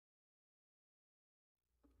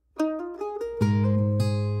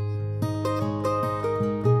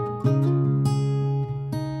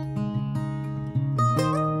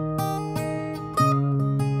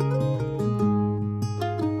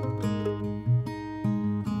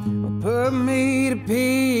Put me to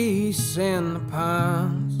peace in the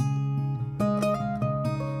pines.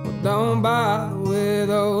 Well, don't bother with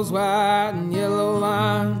those white and yellow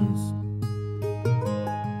lines.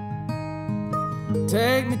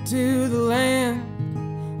 Take me to the land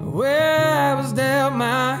where I was dealt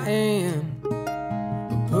my hand.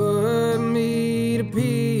 Put me to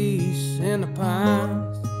peace in the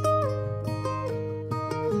pines.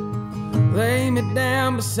 Lay me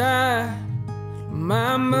down beside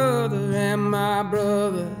my mother and my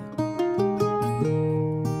brother,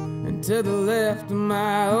 and to the left of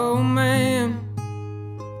my old man,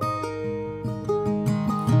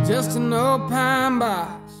 just an old pine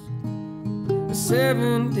box,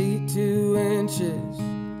 72 inches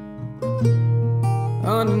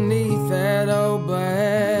underneath that old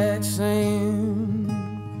black sand.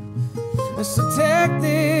 So take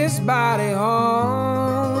this body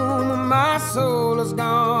home, my soul has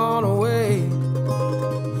gone away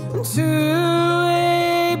to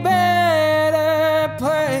a better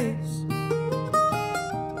place.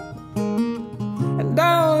 And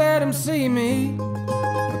don't let him see me,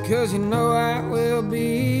 because you know I will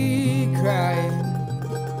be crying.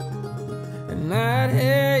 And I'd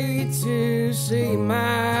hate to see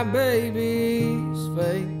my baby's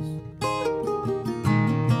face.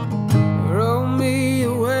 Roll me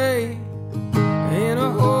away in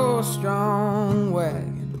a horse-drawn wagon,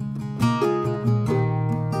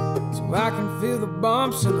 I can feel the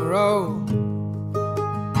bumps in the road,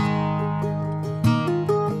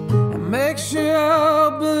 and make sure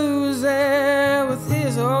old Blue is there with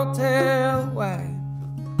his hotel wagon.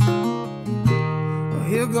 Well,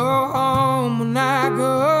 he'll go home when I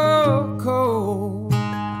go cold,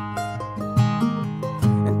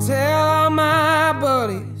 and tell all my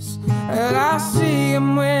buddies that I'll see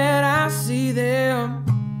them when I see them,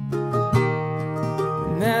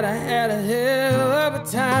 and that I had a hell of a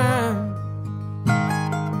time.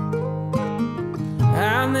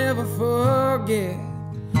 I'll never forget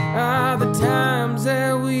all the times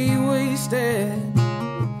that we wasted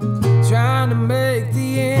trying to make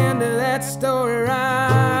the end of that story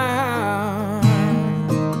right.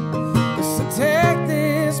 So take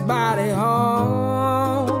this body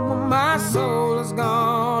home, my soul has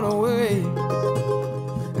gone away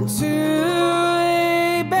to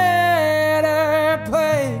a better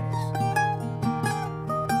place.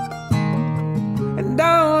 And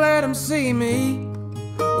don't let them see me,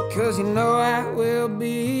 because you know I will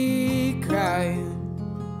be crying.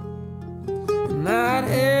 And I'd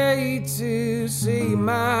hate to see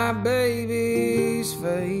my baby's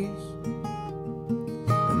face.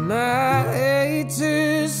 And I'd hate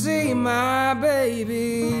to see my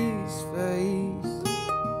baby's face.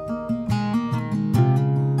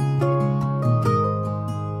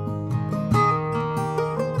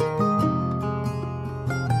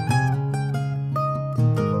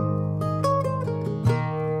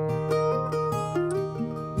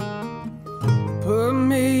 Put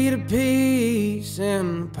me to peace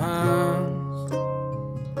in the pines.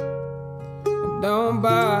 Don't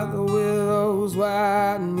bother with those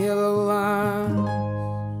white and yellow lines.